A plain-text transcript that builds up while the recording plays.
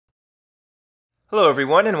Hello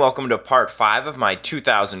everyone, and welcome to part 5 of my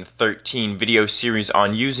 2013 video series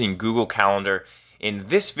on using Google Calendar. In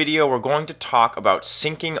this video we're going to talk about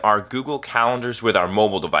syncing our Google Calendars with our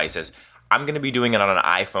mobile devices. I'm going to be doing it on an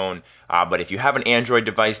iPhone, but if you have an Android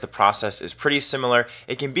device the process is pretty similar.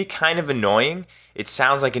 It can be kind of annoying. It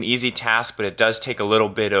sounds like an easy task, but it does take a little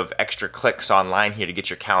bit of extra clicks online here to get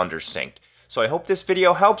your calendars synced. So I hope this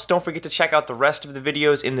video helps. Don't forget to check out the rest of the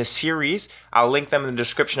videos in the series. I'll link them in the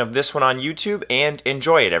description of this one on YouTube, and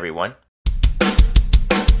enjoy it, everyone.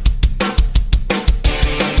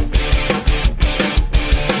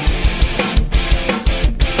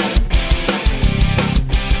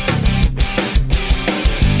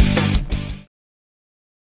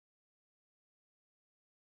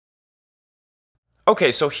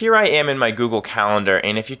 Okay, so here I am in my Google Calendar,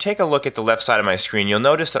 and if you take a look at the left side of my screen, you'll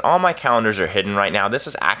notice that all my calendars are hidden right now. This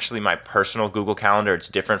is actually my personal Google Calendar. It's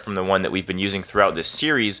different from the one that we've been using throughout this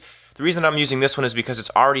series. The reason I'm using this one is because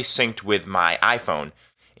it's already synced with my iPhone,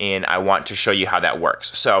 and I want to show you how that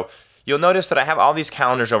works. So you'll notice that I have all these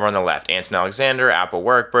calendars over on the left: Anson Alexander, Apple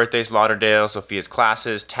Work, Birthdays, Lauderdale, Sophia's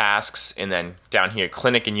Classes, Tasks, and then down here,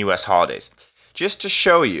 Clinic and US Holidays. Just to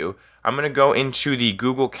show you, I'm going to go into the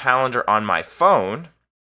Google Calendar on my phone,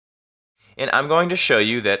 and I'm going to show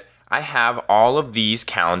you that I have all of these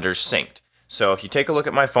calendars synced. So if you take a look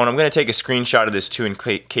at my phone, I'm going to take a screenshot of this too in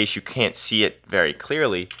case you can't see it very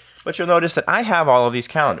clearly, but you'll notice that I have all of these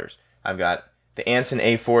calendars. I've got the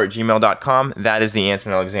anson.a4@gmail.com, that is the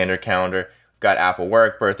Anson Alexander calendar. I've got Apple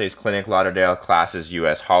Work, Birthdays, Clinic, Lauderdale, Classes,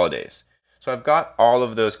 US Holidays. So I've got all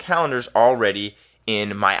of those calendars already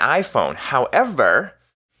in my iPhone. However,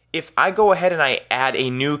 if I go ahead and I add a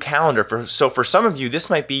new calendar, so for some of you, this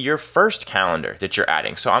might be your first calendar that you're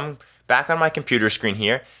adding. So I'm back on my computer screen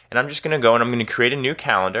here, and I'm just going to go and I'm going to create a new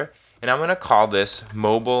calendar, and I'm going to call this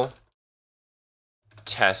Mobile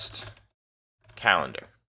Test Calendar.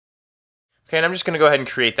 Okay, and I'm just going to go ahead and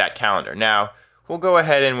create that calendar. Now, we'll go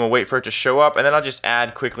ahead and we'll wait for it to show up, and then I'll just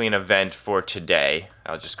add quickly an event for today.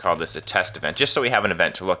 I'll just call this a test event, just so we have an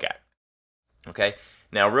event to look at. Okay.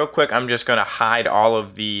 Now, real quick, I'm just going to hide all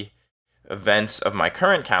of the events of my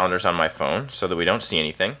current calendars on my phone so that we don't see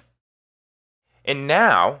anything. And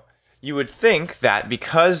now, you would think that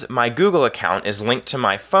because my Google account is linked to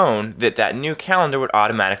my phone, that new calendar would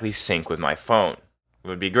automatically sync with my phone. It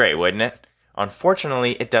would be great, wouldn't it?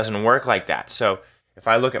 Unfortunately, it doesn't work like that. So, if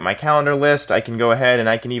I look at my calendar list, I can go ahead and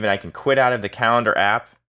I can quit out of the calendar app.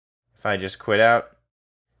 If I just quit out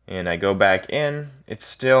and I go back in, it's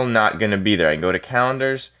still not going to be there. I can go to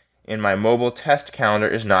calendars, and my mobile test calendar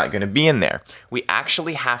is not going to be in there. We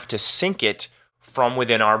actually have to sync it from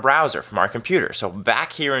within our browser, from our computer. So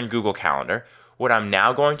back here in Google Calendar, what I'm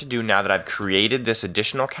now going to do, now that I've created this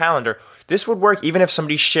additional calendar, this would work even if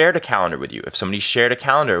somebody shared a calendar with you. If somebody shared a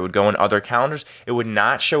calendar, it would go in other calendars. It would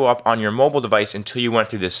not show up on your mobile device until you went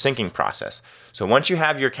through this syncing process. So once you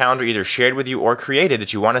have your calendar either shared with you or created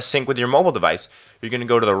that you want to sync with your mobile device, you're going to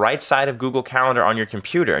go to the right side of Google Calendar on your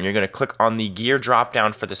computer, and you're going to click on the gear drop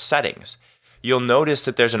down for the settings. You'll notice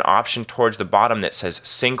that there's an option towards the bottom that says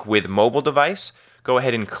Sync with Mobile Device. Go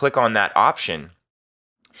ahead and click on that option,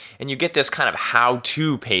 and you get this kind of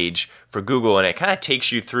how-to page for Google, and it kind of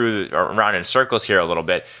takes you through around in circles here a little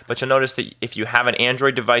bit. But you'll notice that if you have an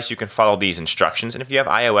Android device, you can follow these instructions, and if you have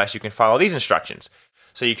iOS, you can follow these instructions.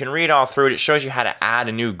 So you can read all through it. It shows you how to add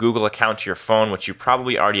a new Google account to your phone, which you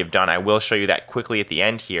probably already have done. I will show you that quickly at the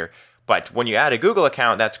end here. But when you add a Google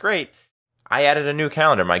account, that's great. I added a new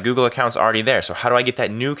calendar. My Google account's already there. So how do I get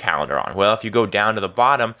that new calendar on? Well, if you go down to the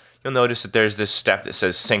bottom, you'll notice that there's this step that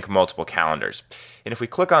says Sync Multiple Calendars. And if we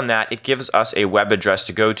click on that, it gives us a web address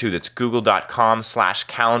to go to that's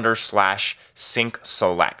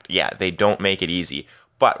google.com/calendar/sync-select. Yeah, they don't make it easy.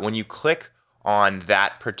 But when you click on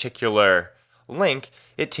that particular link,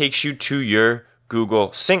 it takes you to your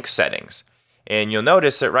Google Sync settings. And you'll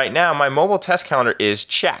notice that right now my mobile test calendar is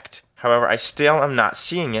checked. However, I still am not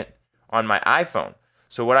seeing it on my iPhone.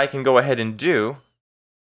 So what I can go ahead and do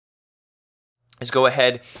is go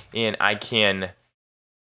ahead and I can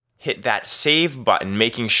hit that save button,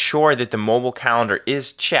 making sure that the mobile calendar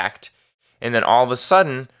is checked. And then all of a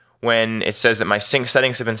sudden, when it says that my sync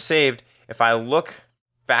settings have been saved, if I look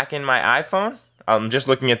back in my iPhone, I'm just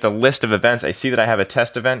looking at the list of events. I see that I have a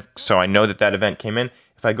test event, so I know that that event came in.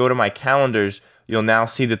 If I go to my calendars, you'll now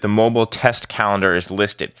see that the mobile test calendar is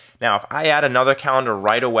listed. Now, if I add another calendar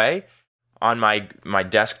right away on my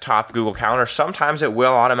desktop Google Calendar, sometimes it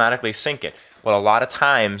will automatically sync it. But a lot of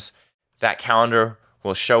times, that calendar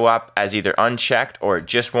will show up as either unchecked or it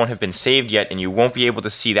just won't have been saved yet, and you won't be able to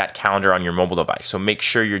see that calendar on your mobile device. So make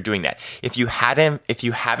sure you're doing that. If you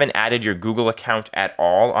haven't added your Google account at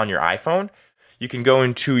all on your iPhone, you can go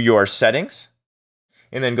into your settings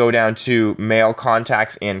and then go down to mail,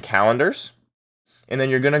 contacts, and calendars. And then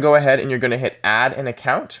you're going to go ahead and you're going to hit add an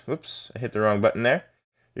account. Whoops, I hit the wrong button there.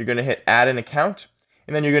 You're going to hit add an account,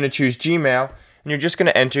 and then you're going to choose Gmail, and you're just going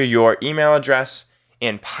to enter your email address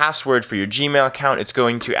and password for your Gmail account. It's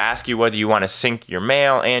going to ask you whether you want to sync your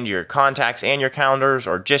mail and your contacts and your calendars,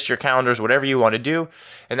 or just your calendars, whatever you want to do,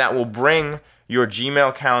 and that will bring your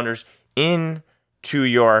Gmail calendars into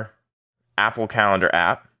your Apple Calendar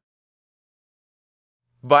app.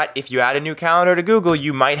 But if you add a new calendar to Google,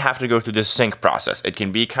 you might have to go through this sync process. It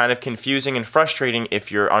can be kind of confusing and frustrating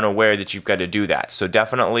if you're unaware that you've got to do that. So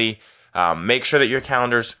definitely make sure that your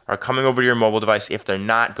calendars are coming over to your mobile device. If they're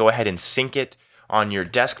not, go ahead and sync it on your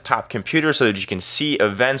desktop computer so that you can see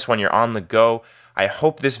events when you're on the go. I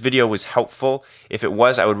hope this video was helpful. If it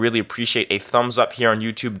was, I would really appreciate a thumbs up here on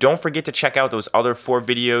YouTube. Don't forget to check out those other 4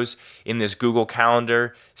 videos in this Google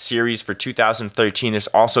Calendar series for 2013. There's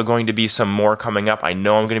also going to be some more coming up. I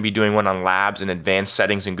know I'm going to be doing one on labs and advanced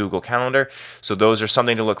settings in Google Calendar, so those are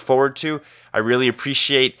something to look forward to. I really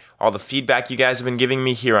appreciate all the feedback you guys have been giving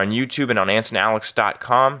me here on YouTube and on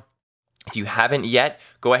AnsonAlex.com. If you haven't yet,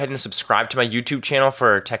 go ahead and subscribe to my YouTube channel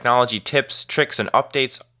for technology tips, tricks, and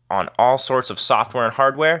updates on all sorts of software and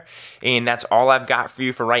hardware. And that's all I've got for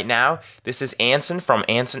you for right now. This is Anson from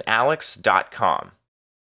AnsonAlex.com.